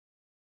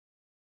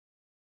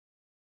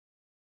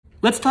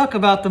Let's talk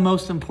about the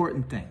most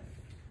important thing.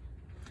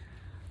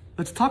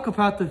 Let's talk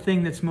about the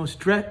thing that's most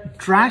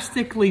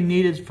drastically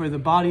needed for the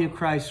body of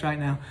Christ right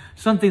now.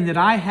 Something that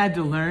I had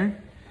to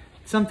learn.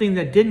 Something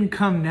that didn't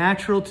come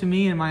natural to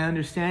me in my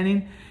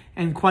understanding.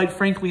 And quite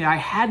frankly, I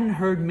hadn't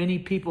heard many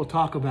people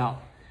talk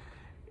about.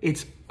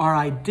 It's our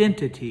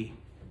identity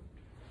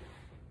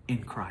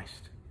in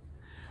Christ.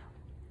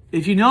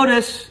 If you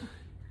notice,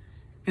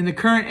 in the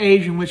current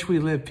age in which we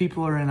live,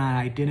 people are in an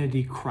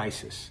identity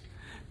crisis.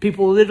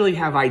 People literally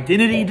have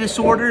identity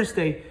disorders.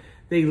 They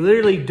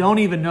literally don't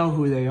even know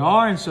who they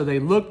are. And so they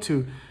look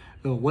to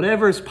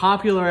whatever is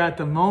popular at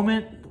the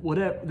moment.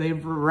 Whatever they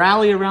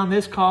rally around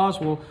this cause.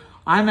 Well,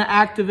 I'm an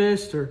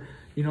activist, or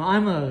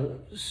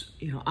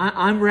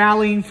I'm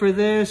rallying for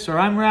this, or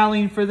I'm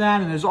rallying for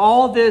that. And there's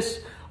all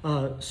this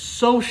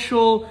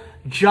social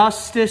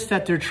justice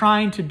that they're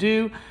trying to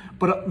do.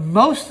 But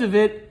most of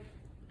it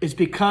is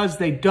because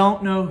they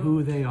don't know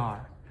who they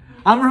are.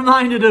 I'm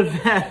reminded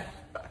of that.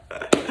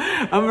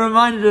 I'm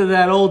reminded of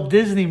that old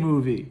Disney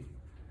movie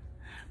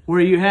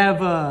where you have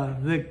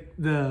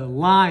the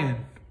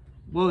lion.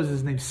 What was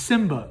his name?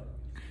 Simba.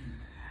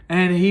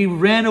 And he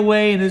ran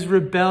away in his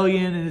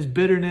rebellion and his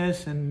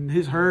bitterness and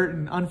his hurt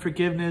and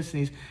unforgiveness.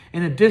 And he's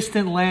in a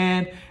distant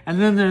land.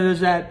 And then there's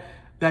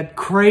that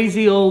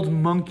crazy old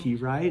monkey,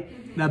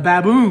 right? The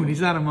baboon.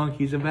 He's not a monkey.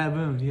 He's a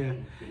baboon. Yeah.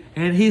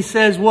 And he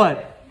says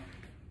what?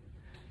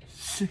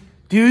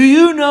 Do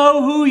you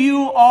know who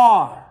you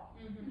are?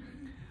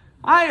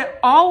 I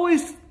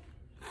always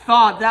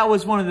thought that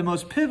was one of the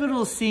most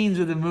pivotal scenes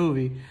of the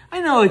movie.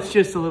 I know it's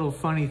just a little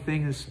funny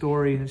thing, a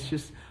story, and it's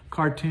just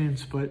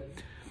cartoons, but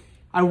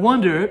I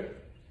wonder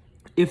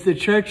if the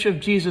Church of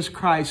Jesus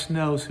Christ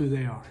knows who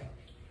they are.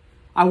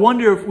 I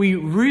wonder if we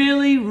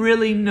really,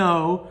 really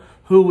know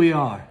who we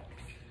are.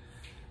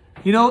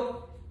 You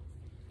know,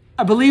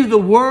 I believe the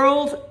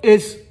world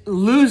is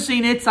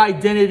losing its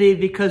identity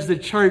because the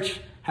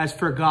church has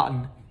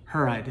forgotten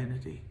her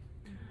identity.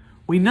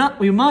 We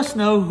must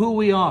know who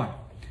we are.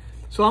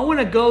 So I want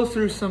to go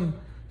through some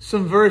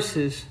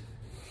verses.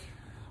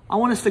 I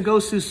want us to go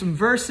through some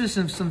verses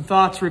and some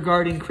thoughts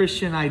regarding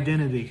Christian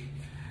identity.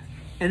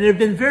 And they've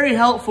been very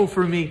helpful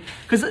for me.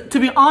 Because to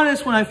be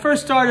honest, when I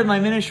first started my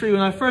ministry,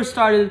 when I first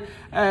started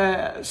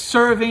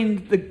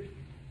serving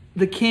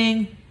the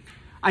King,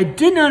 I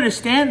didn't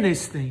understand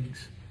these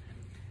things.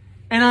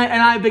 And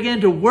I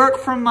began to work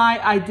from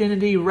my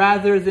identity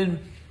rather than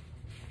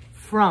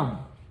from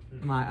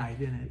my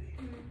identity.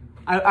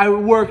 I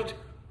worked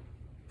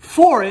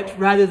for it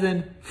rather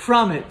than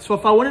from it. So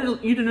if I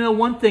wanted you to know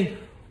one thing,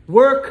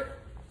 work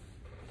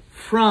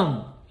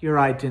from your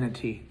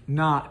identity,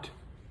 not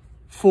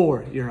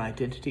for your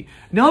identity.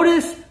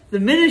 Notice the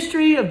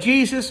ministry of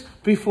Jesus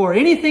before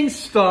anything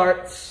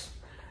starts,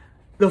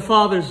 the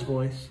Father's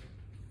voice.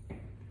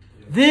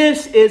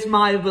 This is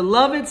my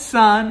beloved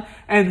Son,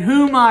 and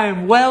whom I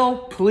am well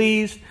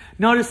pleased.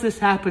 Notice this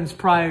happens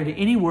prior to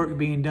any work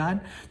being done.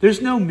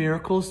 There's no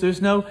miracles.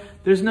 There's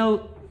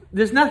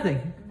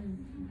nothing.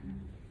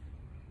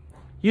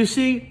 You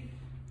see,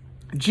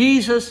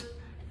 Jesus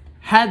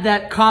had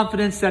that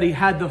confidence that he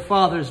had the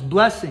Father's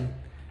blessing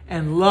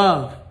and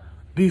love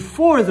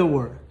before the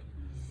work.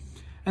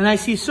 And I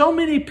see so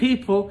many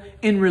people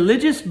in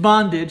religious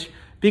bondage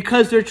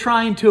because they're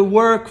trying to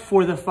work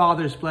for the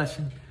Father's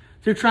blessing.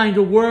 They're trying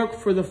to work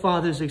for the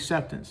Father's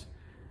acceptance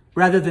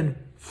rather than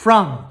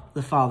from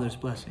the Father's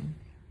blessing,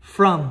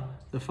 from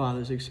the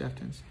Father's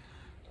acceptance.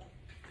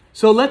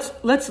 So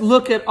let's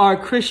look at our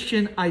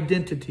Christian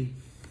identity.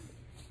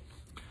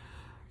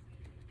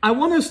 I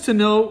want us to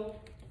know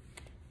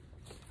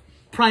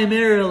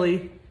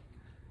primarily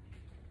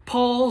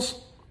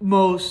Paul's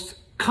most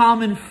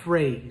common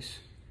phrase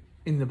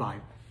in the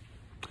Bible.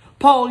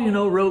 Paul,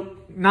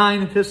 wrote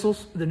 9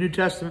 epistles of the New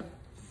Testament.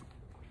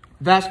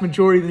 Vast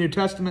majority of the New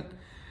Testament.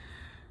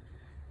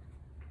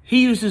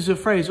 He uses a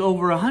phrase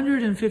over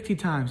 150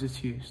 times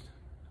it's used.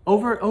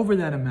 Over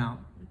that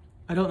amount.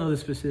 I don't know the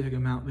specific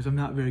amount because I'm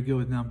not very good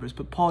with numbers,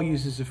 but Paul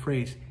uses the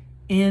phrase,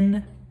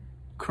 in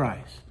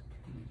Christ.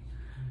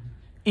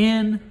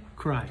 In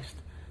Christ.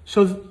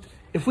 So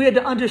if we had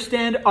to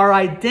understand our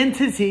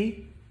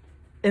identity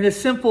in a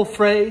simple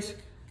phrase,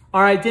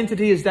 our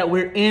identity is that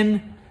we're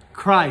in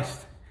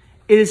Christ.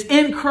 It is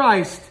in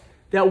Christ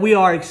that we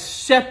are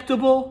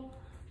acceptable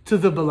to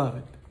the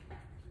beloved.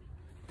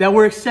 That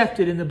we're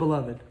accepted in the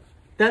beloved.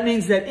 That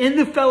means that in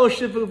the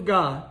fellowship of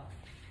God,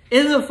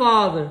 in the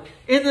Father,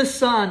 in the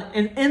Son,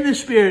 and in the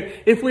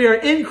Spirit, if we are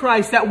in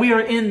Christ, that we are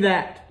in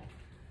that.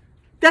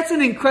 That's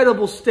an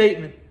incredible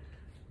statement.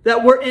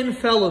 That we're in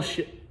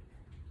fellowship.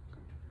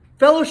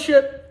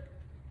 Fellowship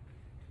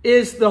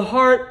is the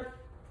heart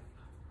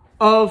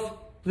of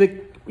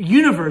the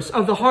universe,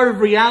 of the heart of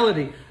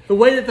reality. The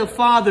way that the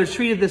Father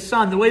treated the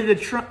Son, the way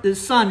that the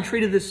Son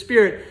treated the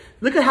Spirit.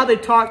 Look at how they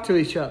talk to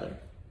each other.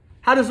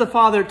 How does the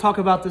Father talk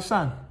about the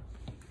Son?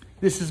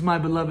 This is my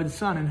beloved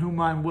Son, in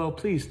whom I am well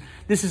pleased.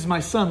 This is my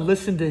Son,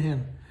 listen to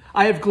him.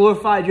 I have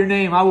glorified your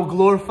name, I will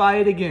glorify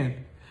it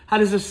again. How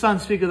does the Son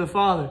speak of the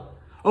Father?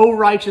 O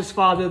righteous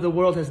Father, the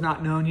world has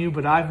not known you,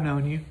 but I've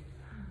known you.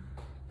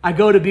 I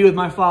go to be with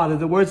my Father.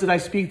 The words that I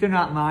speak, they're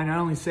not mine. I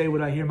only say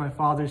what I hear my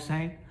Father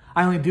saying.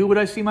 I only do what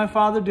I see my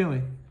Father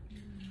doing.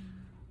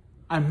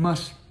 I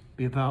must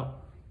be about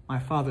my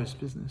Father's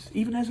business,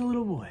 even as a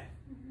little boy.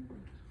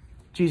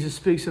 Jesus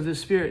speaks of the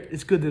Spirit.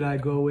 It's good that I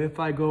go away. If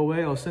I go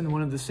away, I'll send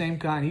one of the same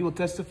kind. He will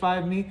testify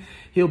of me.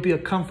 He'll be a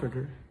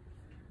comforter.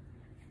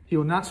 He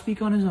will not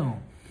speak on his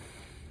own.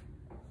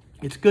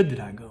 It's good that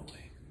I go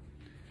away.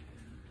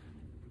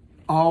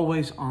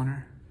 Always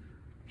honor.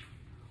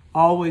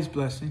 Always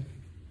blessing.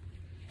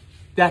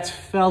 That's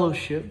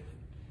fellowship.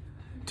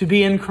 To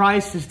be in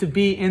Christ is to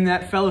be in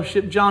that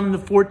fellowship. John in the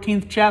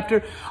 14th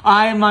chapter,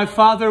 I and my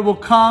Father will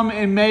come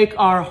and make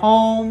our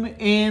home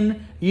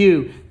in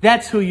you.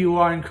 That's who you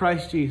are in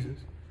Christ Jesus.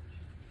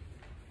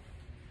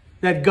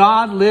 That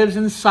God lives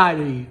inside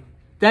of you.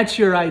 That's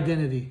your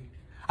identity.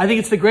 I think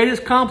it's the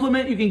greatest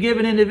compliment you can give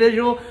an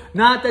individual.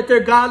 Not that they're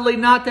godly,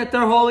 not that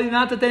they're holy,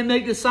 not that they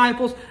make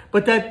disciples,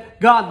 but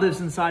that God lives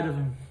inside of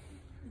them.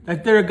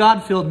 That they're a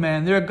God-filled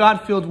man, they're a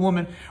God-filled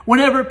woman.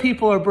 Whenever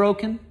people are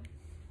broken,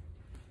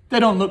 they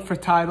don't look for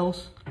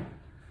titles.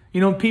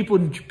 You know, people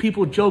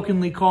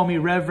jokingly call me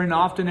Reverend,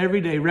 often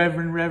every day,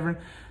 Reverend, Reverend.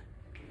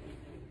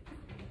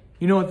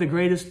 You know what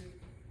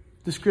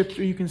the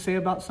scripture you can say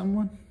about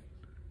someone?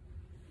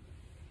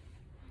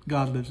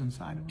 God lives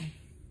inside of them.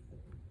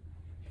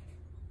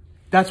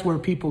 That's where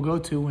people go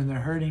to when they're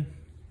hurting.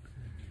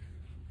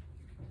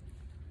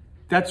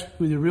 That's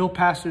who the real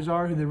pastors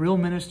are, who the real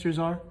ministers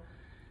are,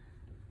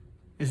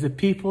 is the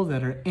people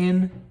that are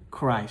in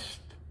Christ.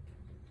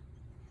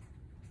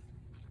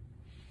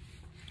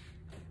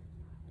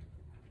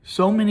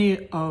 So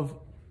many of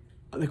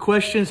the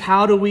questions,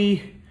 how do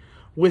we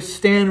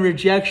withstand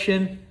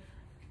rejection?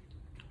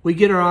 We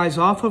get our eyes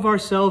off of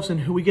ourselves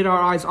and we get our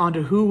eyes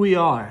onto who we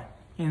are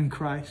in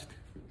Christ.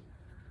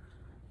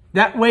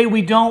 That way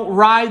we don't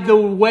ride the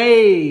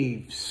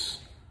waves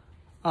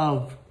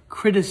of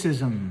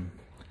criticism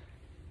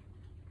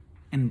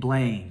and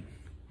blame.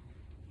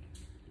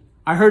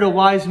 I heard a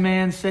wise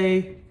man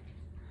say,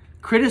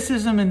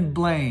 criticism and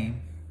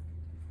blame.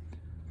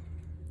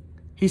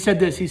 He said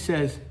this, he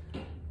says,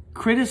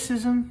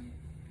 criticism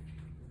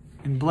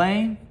and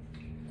blame,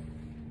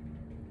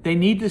 they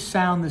need to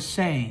sound the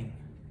same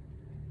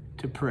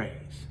to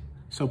praise.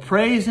 So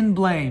praise and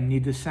blame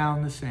need to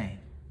sound the same.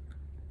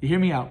 You hear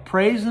me out.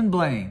 Praise and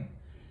blame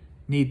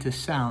need to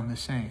sound the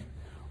same.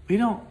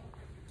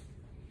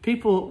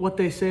 People, what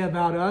they say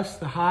about us,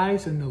 the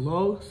highs and the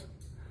lows,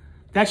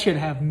 that should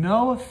have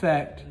no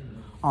effect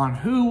on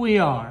who we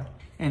are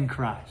in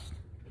Christ.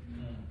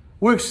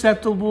 We're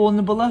acceptable in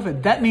the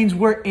beloved. That means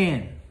we're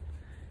in.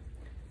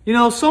 You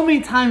know, so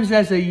many times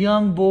as a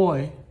young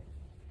boy,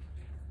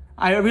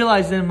 I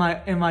realized in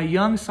my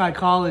young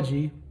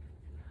psychology,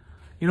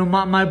 you know,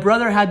 my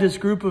brother had this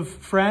group of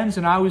friends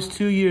and I was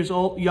 2 years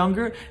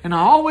younger, and I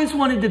always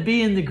wanted to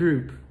be in the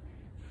group.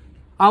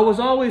 I was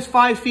always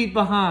 5 feet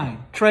behind,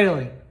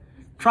 trailing,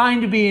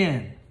 trying to be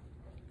in.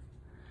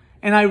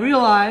 And I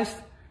realized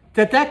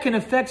that can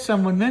affect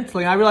someone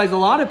mentally. I realized a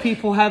lot of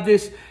people have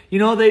this, you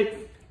know, they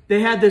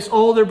had this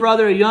older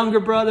brother, a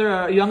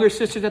younger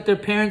sister that their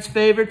parents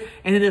favored,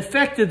 and it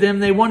affected them.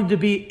 They wanted to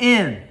be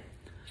in.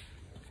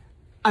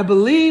 I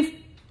believe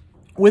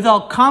with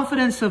all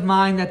confidence of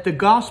mind that the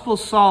gospel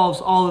solves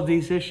all of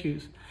these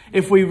issues.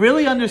 If we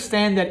really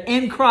understand that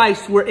in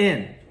Christ we're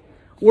in.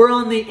 We're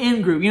on the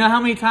in group. You know how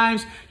many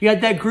times you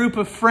had that group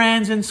of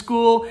friends in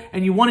school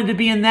and you wanted to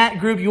be in that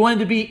group, you wanted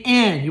to be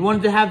in, you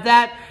wanted to have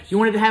that, you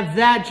wanted to have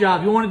that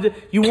job,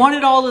 you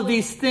wanted all of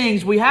these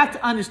things. We have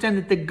to understand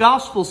that the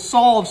gospel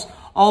solves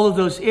all of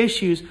those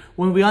issues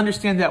when we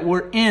understand that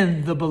we're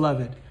in the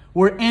beloved.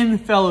 We're in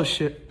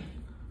fellowship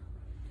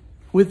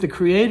with the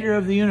creator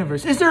of the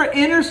universe. Is there an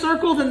inner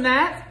circle than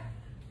that?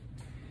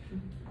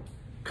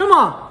 Come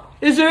on.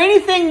 Is there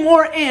anything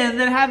more in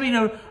than having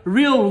a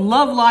real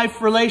love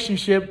life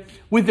relationship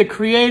with the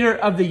creator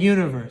of the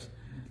universe?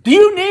 Do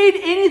you need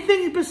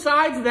anything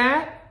besides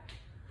that?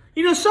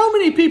 You know, so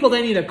many people,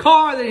 they need a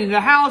car, they need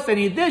a house, they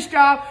need this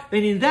job,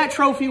 they need that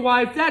trophy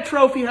wife, that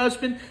trophy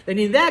husband, they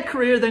need that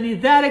career, they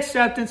need that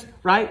acceptance,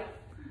 right?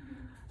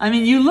 I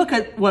mean, you look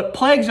at what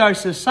plagues our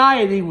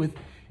society with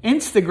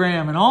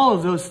Instagram and all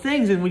of those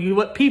things, and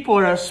what people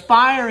are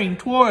aspiring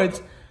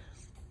towards,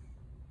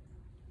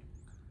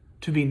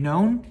 to be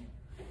known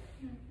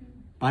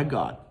by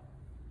God,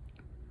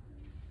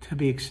 to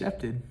be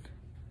accepted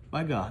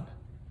by God,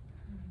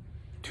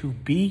 to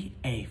be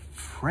a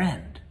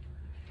friend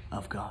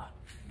of God.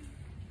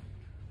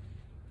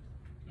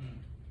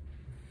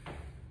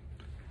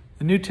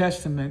 The New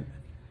Testament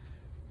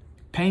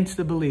paints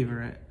the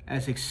believer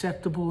as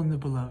acceptable in the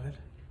beloved.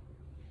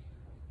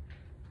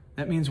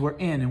 That means we're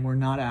in and we're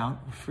not out.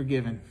 We're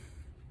forgiven.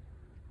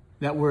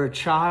 That we're a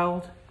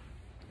child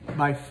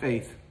by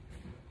faith.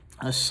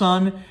 A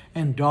son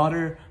and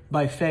daughter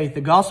by faith.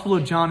 The Gospel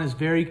of John is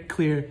very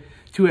clear.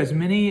 To as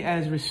many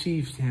as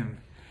received him,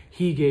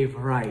 he gave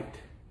right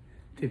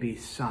to be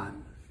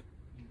son.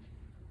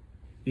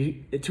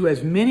 To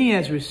as many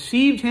as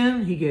received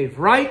him, he gave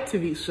right to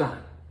be son.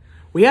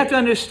 We have to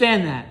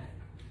understand that.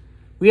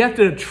 We have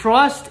to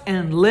trust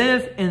and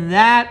live in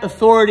that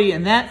authority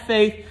and that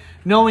faith,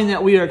 knowing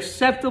that we are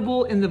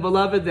acceptable in the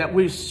Beloved, that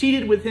we're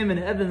seated with Him in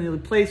heavenly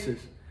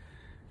places.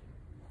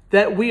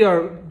 That we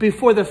are,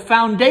 before the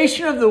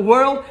foundation of the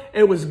world,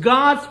 it was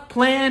God's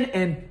plan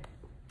and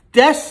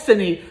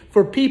destiny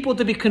for people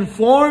to be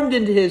conformed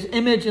into His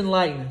image and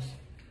likeness.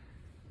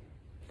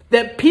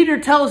 That Peter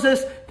tells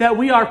us that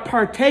we are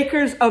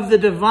partakers of the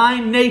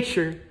divine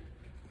nature.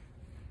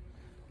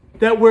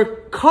 That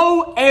we're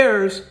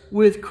co-heirs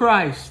with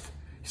Christ,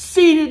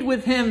 seated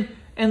with Him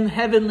in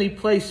heavenly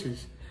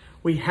places.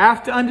 We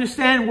have to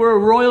understand we're a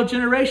royal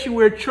generation.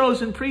 We're a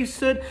chosen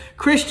priesthood.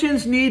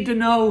 Christians need to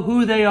know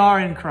who they are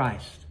in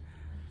Christ.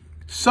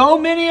 So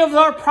many of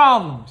our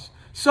problems,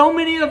 so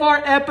many of our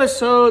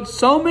episodes,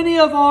 so many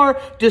of our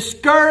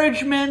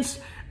discouragements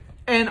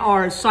and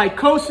our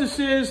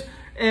psychoses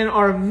and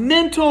our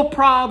mental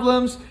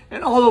problems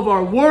and all of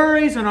our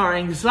worries and our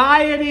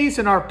anxieties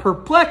and our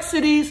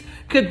perplexities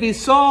could be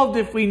solved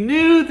if we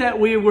knew that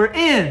we were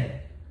in.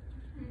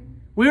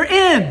 We're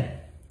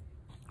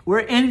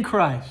in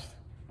Christ.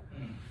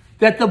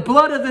 That the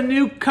blood of the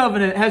new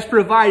covenant has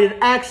provided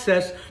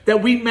access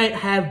that we may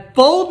have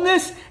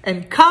boldness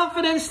and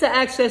confidence to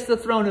access the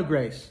throne of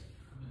grace.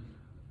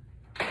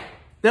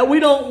 That we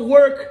don't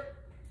work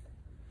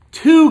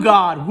to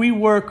God, we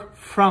work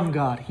from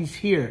God. He's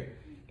here,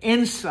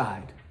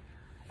 inside.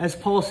 As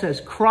Paul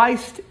says,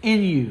 Christ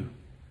in you,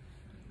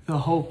 the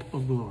hope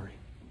of glory.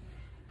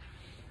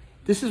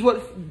 This is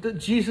what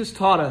Jesus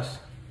taught us.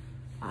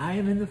 I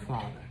am in the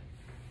Father,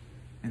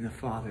 and the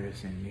Father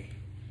is in me.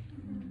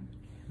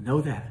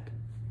 Know that.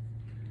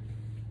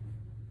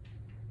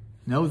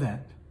 Know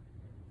that.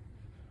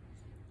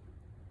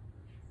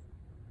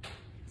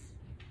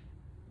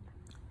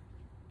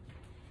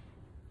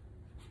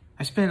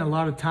 I spent a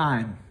lot of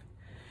time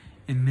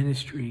in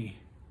ministry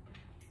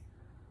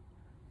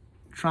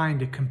trying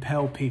to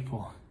compel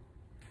people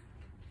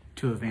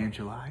to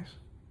evangelize,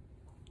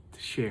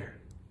 to share,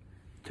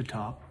 to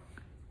talk.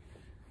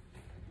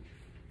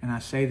 And I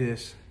say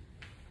this,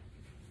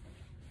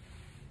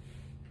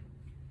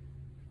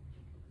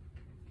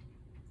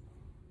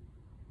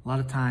 a lot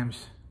of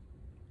times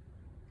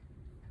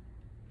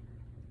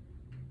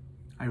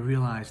I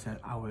realized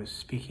that I was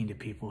speaking to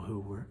people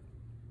who were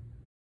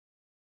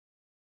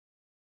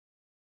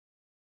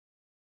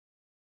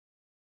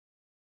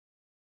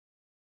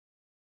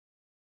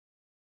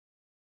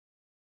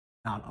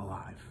not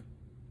alive.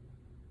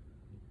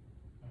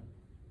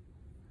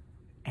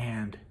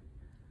 And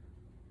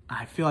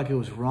I feel like it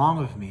was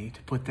wrong of me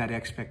to put that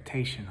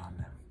expectation on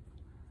them,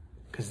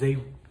 because they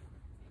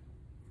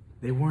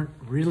weren't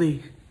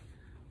really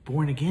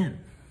born again.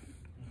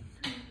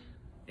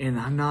 And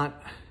I'm not...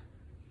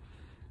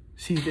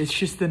 See, it's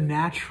just the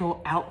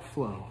natural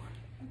outflow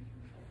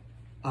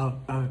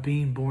of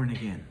being born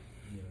again.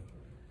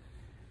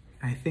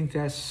 I think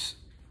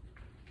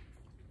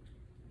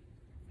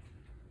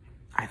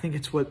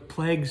it's what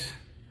plagues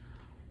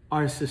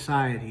our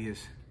society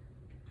is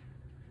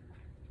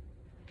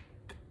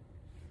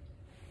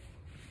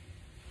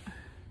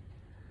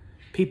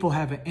people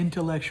have an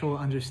intellectual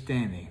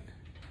understanding,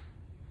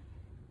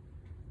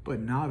 but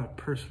not a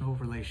personal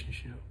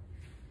relationship.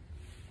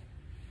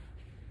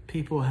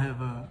 People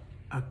have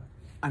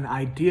an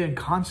idea and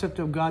concept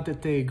of God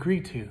that they agree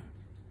to,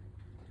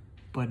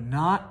 but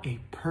not a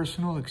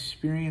personal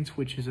experience,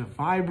 which is a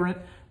vibrant,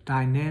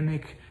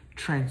 dynamic,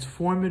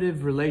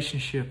 transformative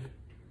relationship.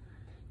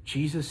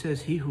 Jesus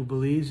says, he who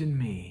believes in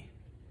me,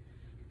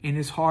 in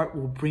his heart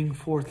will bring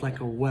forth like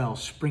a well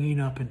springing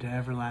up into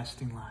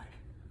everlasting life.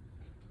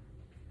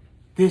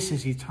 This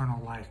is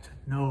eternal life, to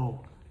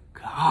know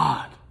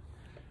God.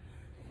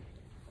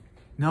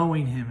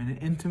 Knowing him in an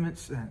intimate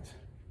sense.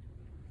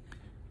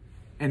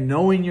 And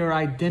knowing your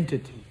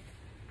identity.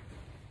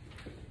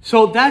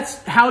 So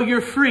that's how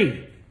you're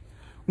free.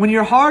 When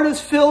your heart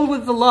is filled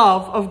with the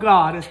love of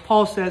God, as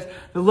Paul says,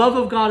 the love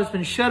of God has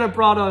been shed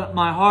abroad on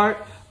my heart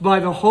by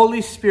the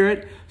Holy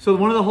Spirit. So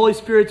one of the Holy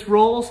Spirit's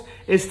roles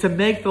is to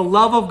make the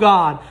love of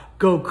God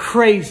go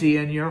crazy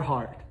in your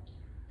heart.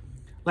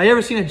 Like, you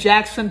ever seen a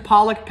Jackson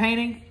Pollock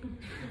painting?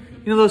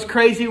 You know those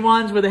crazy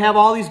ones where they have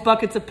all these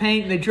buckets of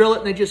paint and they drill it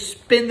and they just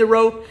spin the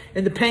rope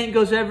and the paint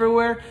goes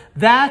everywhere?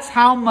 That's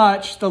how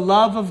much the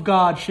love of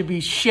God should be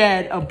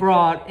shed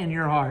abroad in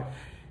your heart.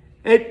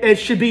 It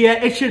should be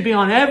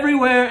on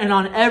everywhere and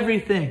on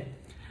everything.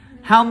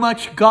 How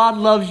much God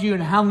loves you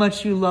and how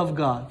much you love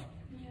God.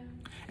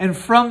 And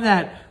from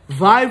that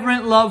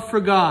vibrant love for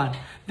God,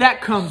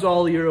 that comes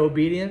all your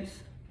obedience.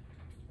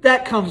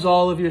 That comes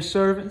all of your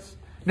servants.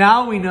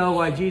 Now we know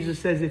why Jesus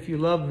says, if you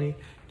love me,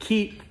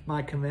 keep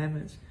my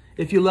commandments.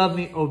 If you love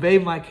me, obey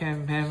my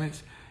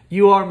commandments.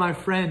 You are my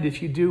friend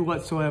if you do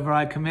whatsoever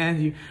I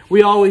command you.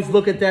 We always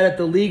look at that at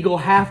the legal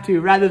have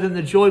to rather than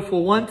the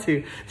joyful want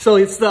to. So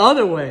it's the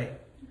other way.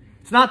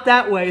 It's not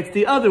that way. It's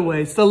the other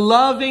way. It's the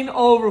loving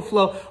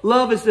overflow.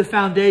 Love is the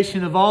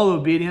foundation of all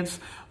obedience.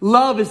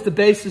 Love is the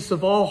basis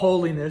of all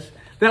holiness.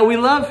 that we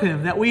love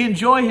Him, that we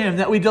enjoy Him,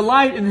 that we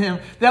delight in Him,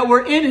 that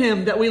we're in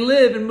Him, that we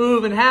live and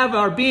move and have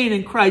our being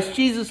in Christ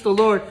Jesus the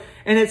Lord.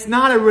 And it's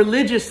not a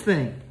religious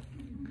thing.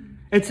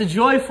 It's a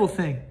joyful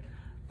thing.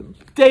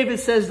 David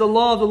says, the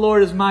law of the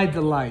Lord is my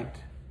delight.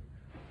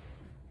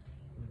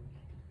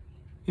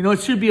 You know,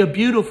 it should be a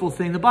beautiful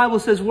thing. The Bible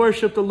says,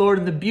 worship the Lord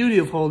in the beauty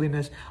of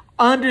holiness.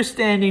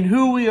 Understanding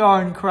who we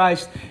are in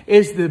Christ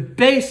is the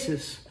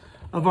basis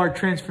of our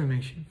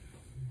transformation.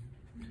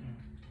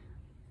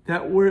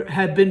 That we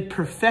have been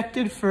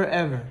perfected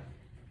forever,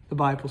 the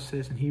Bible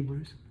says in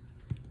Hebrews.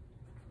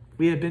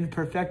 We have been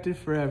perfected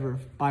forever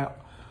by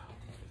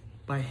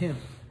Him.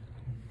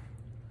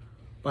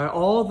 By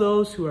all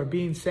those who are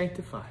being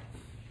sanctified.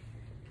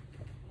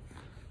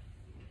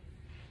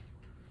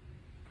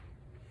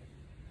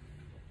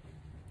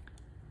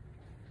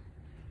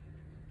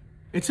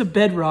 It's a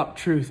bedrock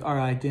truth, our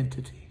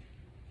identity.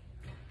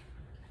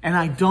 And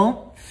I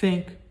don't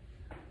think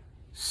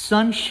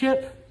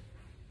sonship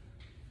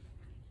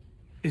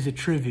is a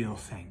trivial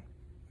thing.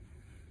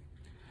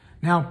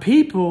 Now,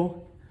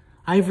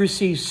 I've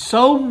received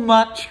so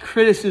much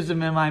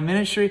criticism in my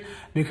ministry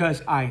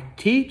because I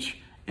teach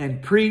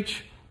and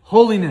preach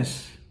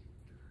holiness.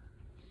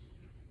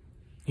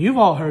 You've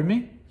all heard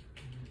me.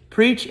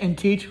 Preach and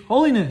teach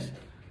holiness.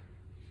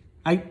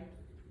 I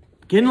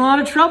get in a lot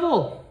of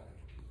trouble.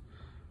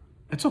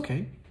 That's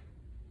okay.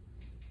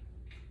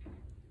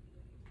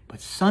 But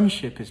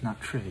sonship is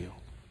not trivial.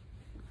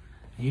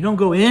 You don't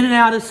go in and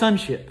out of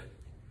sonship.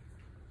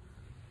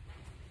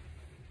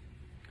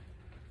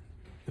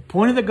 The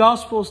point of the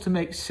gospel is to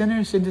make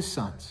sinners into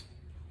sons.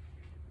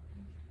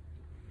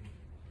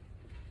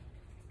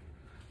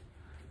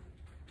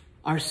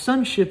 Our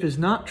sonship is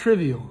not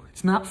trivial.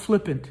 It's not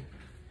flippant.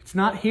 It's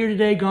not here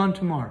today, gone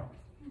tomorrow.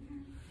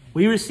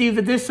 We receive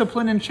the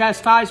discipline and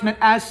chastisement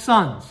as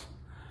sons.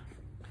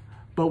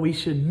 But we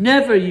should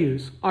never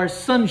use our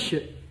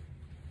sonship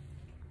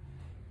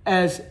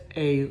as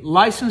a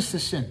license to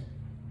sin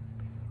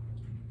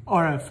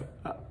or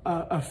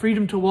a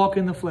freedom to walk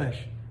in the flesh.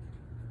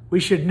 We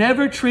should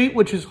never treat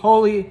which is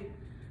holy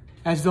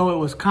as though it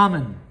was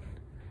common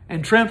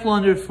and trample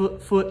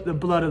underfoot the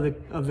blood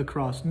of the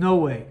cross. No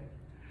way.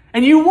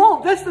 And you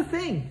won't. That's the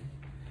thing.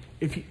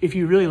 If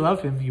you really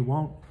love Him, you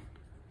won't.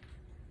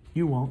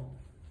 You won't.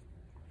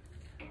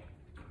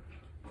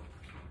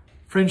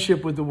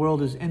 Friendship with the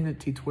world is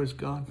enmity towards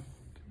God.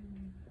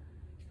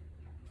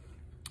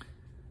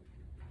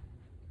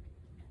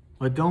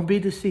 But don't be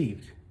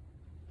deceived.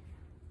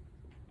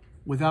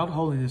 Without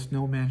holiness,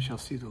 no man shall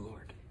see the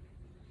Lord.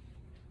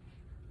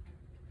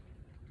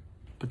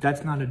 But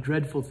that's not a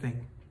dreadful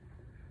thing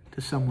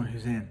to someone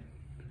who's in.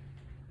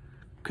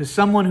 Because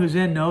someone who's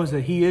in knows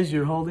that He is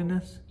your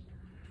holiness.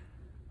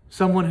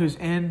 Someone who's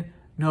in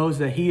knows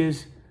that He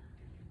is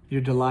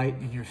your delight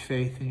and your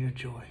faith and your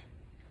joy.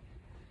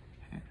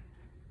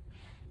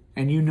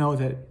 And you know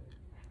that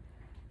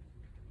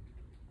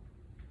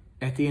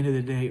at the end of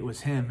the day, it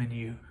was Him and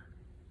you.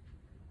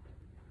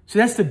 So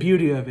that's the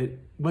beauty of it.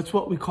 What's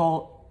what we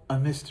call a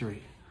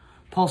mystery.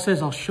 Paul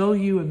says, I'll show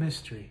you a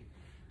mystery.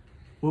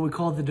 What we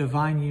call the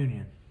divine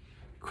union.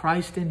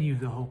 Christ in you,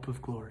 the hope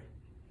of glory.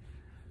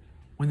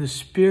 When the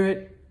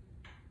Spirit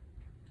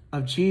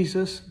of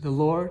Jesus, the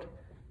Lord,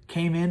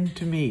 came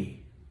into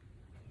me,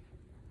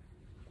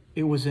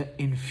 it was an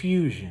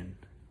infusion.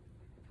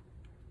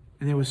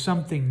 And there was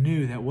something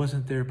new that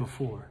wasn't there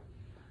before.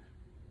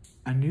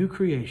 A new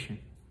creation.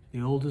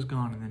 The old is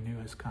gone and the new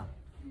has come.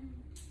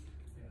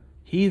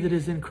 He that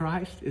is in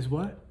Christ is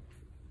what?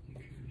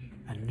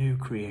 A new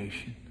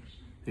creation.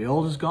 The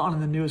old is gone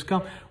and the new has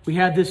come. We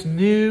have this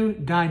new,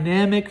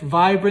 dynamic,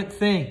 vibrant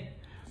thing.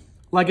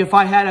 Like if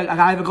I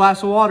have a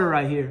glass of water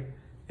right here.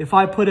 If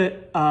I put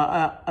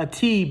a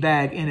tea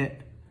bag in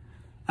it,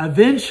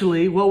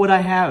 eventually, what would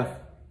I have?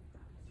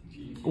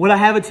 Would I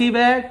have a tea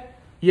bag?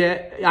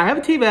 Yeah, I have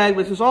a tea bag,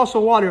 but there's also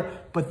water.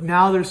 But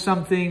now there's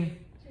something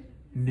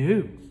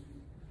new.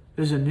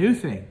 There's a new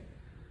thing.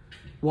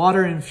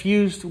 Water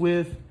infused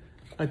with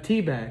a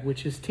tea bag,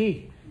 which is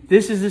tea.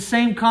 This is the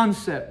same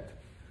concept.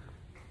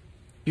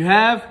 You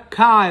have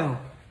Kyle.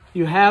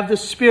 You have the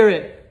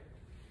Spirit.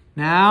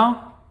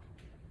 Now,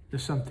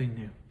 there's something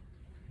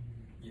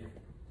new.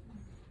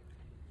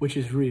 Which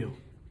is real.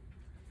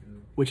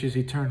 Which is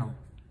eternal.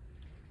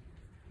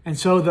 And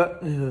so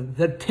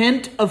the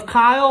tent of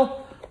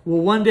Kyle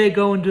will one day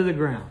go into the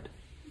ground.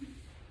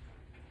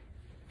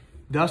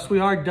 Dust we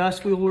are,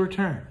 dust we will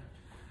return.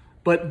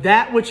 But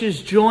that which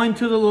is joined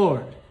to the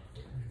Lord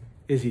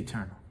is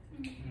eternal.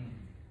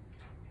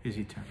 Is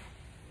eternal.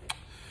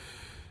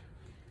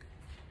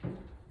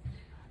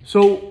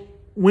 So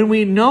when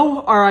we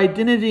know our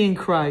identity in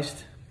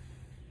Christ,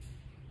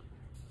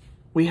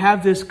 we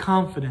have this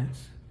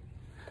confidence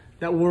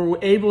that we're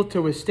able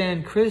to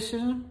withstand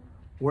criticism,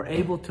 we're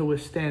able to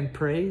withstand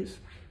praise,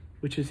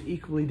 which is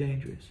equally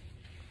dangerous.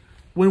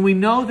 When we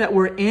know that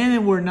we're in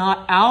and we're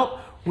not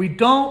out, we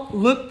don't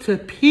look to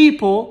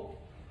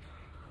people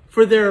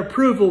for their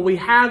approval. We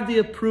have the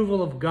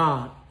approval of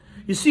God.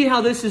 You see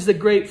how this is the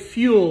great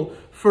fuel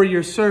for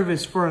your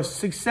service, for a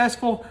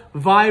successful,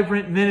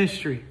 vibrant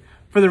ministry.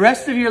 For the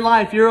rest of your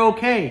life, you're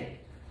okay.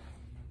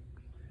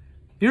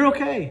 You're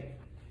okay.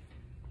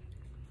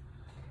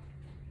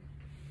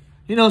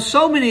 You know,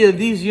 so many of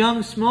these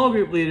young small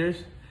group leaders,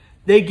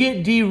 they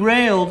get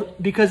derailed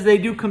because they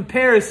do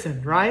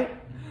comparison, right?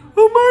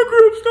 Oh, my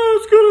group's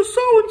not as good as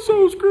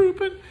so-and-so's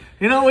group. And,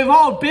 you know, we've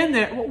all been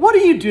there. What are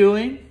you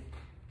doing?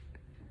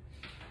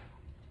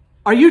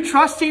 Are you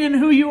trusting in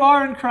who you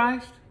are in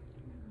Christ?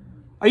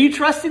 Are you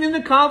trusting in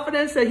the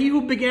confidence that He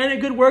who began a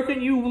good work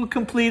in you will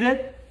complete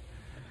it?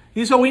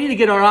 And so we need to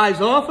get our eyes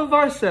off of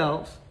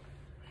ourselves.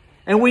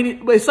 And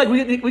it's like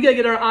we got to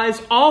get our eyes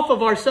off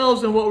of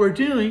ourselves and what we're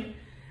doing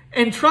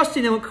and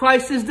trusting in what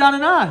Christ has done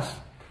in us.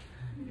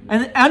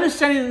 And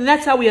understanding that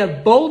that's how we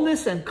have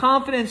boldness and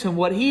confidence in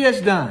what He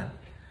has done.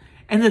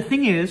 And the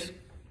thing is,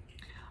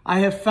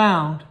 I have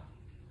found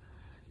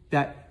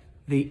that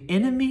the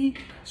enemy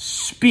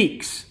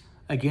speaks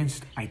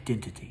against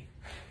identity.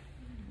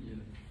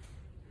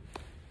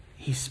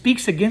 He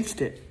speaks against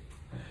it.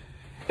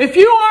 If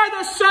you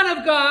are the Son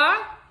of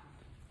God,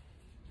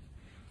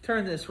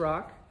 turn this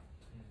rock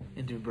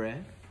into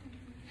bread.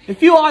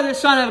 If you are the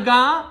Son of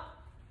God,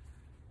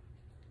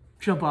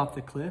 jump off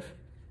the cliff.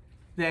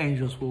 The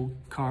angels will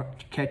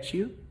catch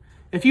you.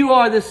 If you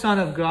are the Son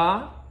of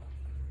God,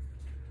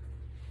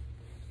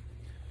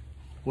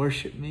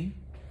 worship me,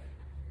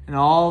 and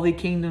all the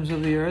kingdoms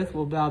of the earth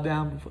will bow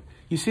down before.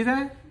 You see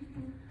that?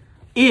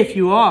 If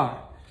you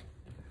are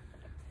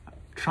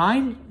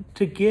trying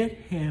to get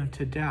him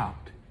to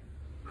doubt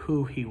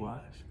who he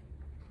was.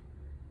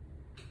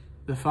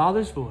 The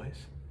Father's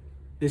voice,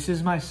 this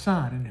is my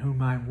Son in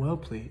whom I am well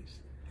pleased.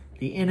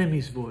 The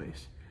enemy's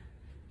voice,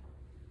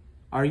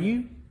 are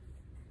you?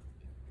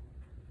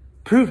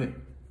 Prove it.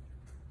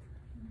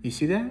 You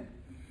see that?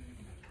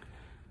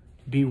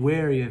 Be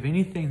wary of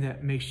anything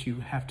that makes you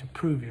have to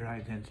prove your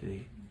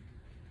identity.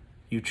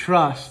 You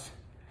trust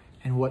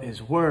in what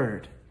His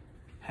Word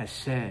has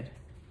said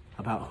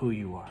about who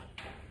you are.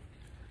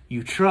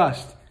 You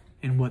trust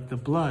in what the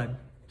blood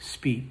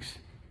speaks.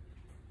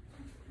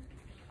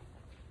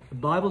 The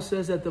Bible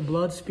says that the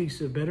blood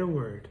speaks a better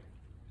word.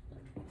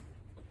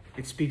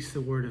 It speaks the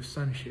word of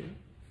sonship.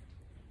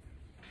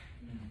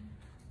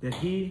 That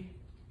He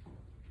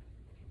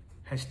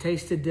has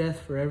tasted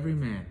death for every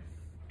man.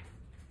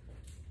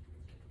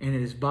 And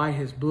it is by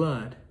His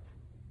blood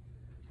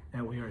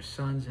that we are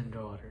sons and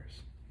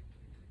daughters.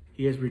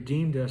 He has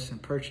redeemed us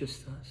and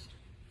purchased us.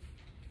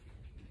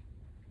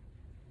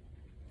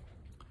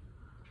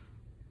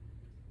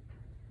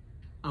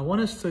 I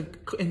want us to,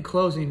 in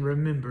closing,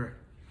 remember,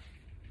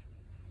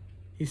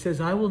 He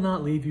says, I will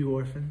not leave you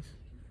orphans.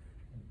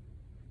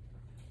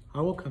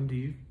 I will come to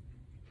you.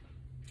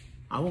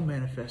 I will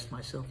manifest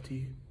myself to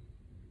you.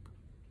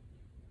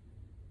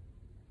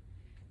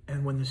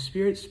 And when the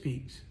Spirit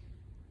speaks,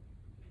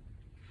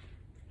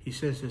 He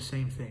says the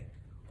same thing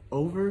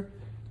over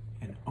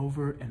and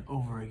over and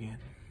over again.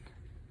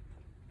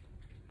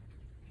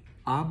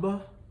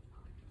 Abba,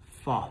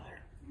 Father.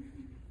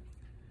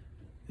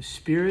 The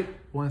Spirit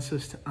wants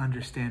us to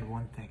understand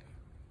one thing.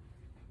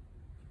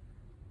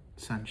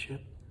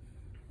 Sonship.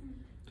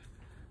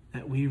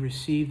 That we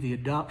receive the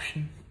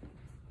adoption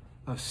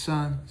of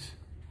sons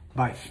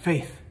by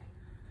faith.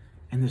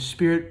 And the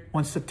Spirit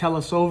wants to tell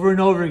us over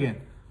and over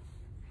again,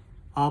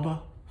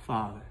 Abba,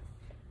 Father.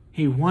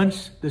 He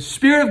wants, the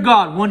Spirit of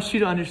God wants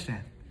you to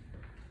understand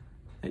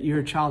that you're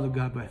a child of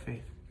God by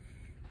faith.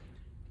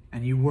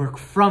 And you work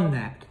from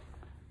that,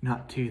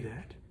 not to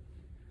that.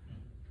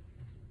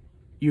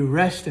 You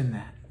rest in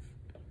that.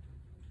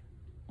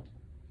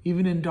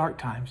 Even in dark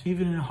times,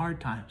 even in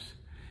hard times,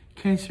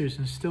 cancers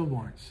and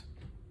stillborns,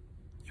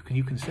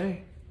 you can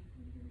say,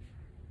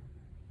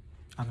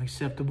 I'm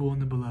acceptable in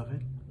the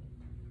beloved.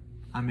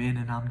 I'm in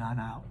and I'm not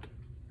out.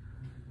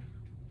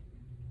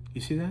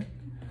 You see that?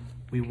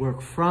 We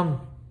work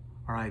from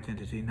our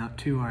identity, not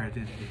to our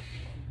identity.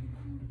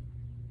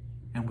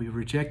 And we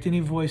reject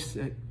any voice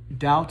that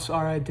doubts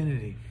our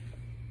identity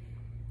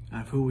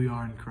of who we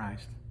are in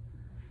Christ.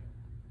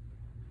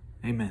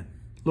 Amen.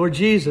 Lord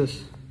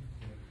Jesus,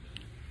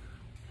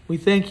 we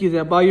thank you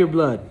that by your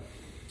blood,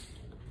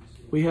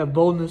 we have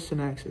boldness and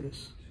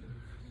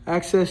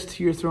access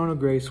to your throne of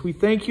grace. We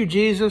thank you,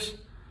 Jesus,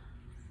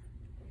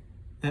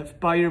 that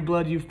by your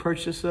blood you've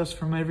purchased us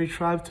from every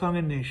tribe, tongue,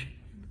 and nation.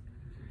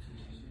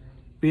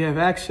 We have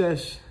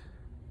access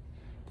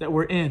that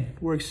we're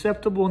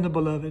acceptable in the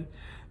beloved,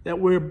 that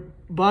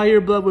by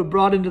your blood we're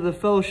brought into the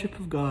fellowship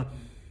of God,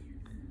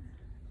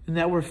 and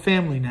that we're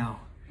family now.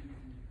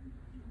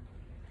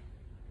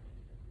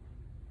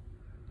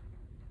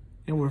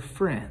 And we're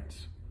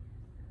friends.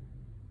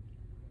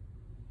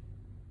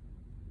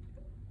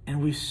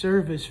 And we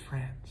serve as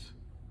friends.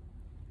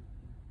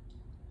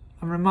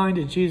 I'm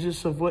reminded,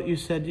 Jesus, of what you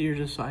said to your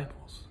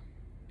disciples.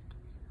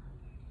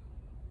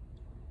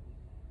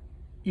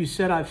 You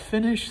said, I've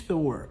finished the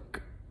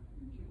work.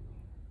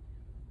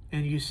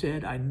 And you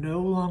said, I no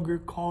longer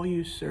call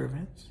you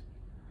servants,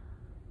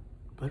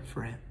 but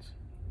friends.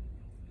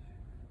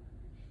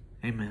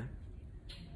 Amen.